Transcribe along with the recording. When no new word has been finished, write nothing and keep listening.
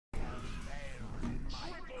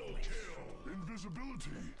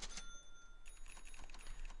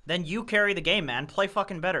Then you carry the game, man. Play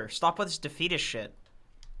fucking better. Stop with this defeatist shit.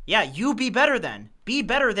 Yeah, you be better then. Be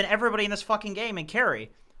better than everybody in this fucking game and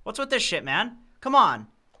carry. What's with this shit, man? Come on.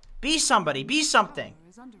 Be somebody. Be something.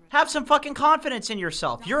 Have some fucking confidence in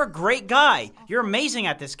yourself. You're a great guy. You're amazing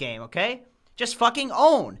at this game, okay? Just fucking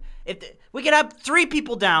own. We could have 3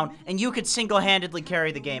 people down and you could single-handedly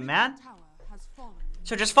carry the game, man.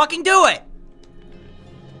 So just fucking do it.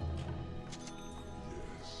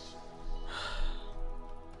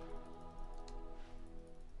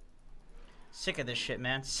 Sick of this shit,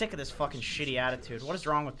 man. Sick of this fucking shitty attitude. What is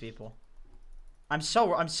wrong with people? I'm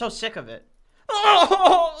so sick of it.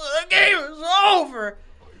 Oh, the game is over.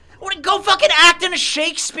 Go fucking act in a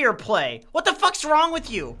Shakespeare play. What the fuck's wrong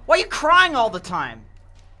with you? Why are you crying all the time?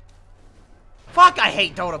 Fuck, I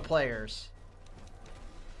hate Dota players.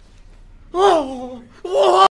 Oh,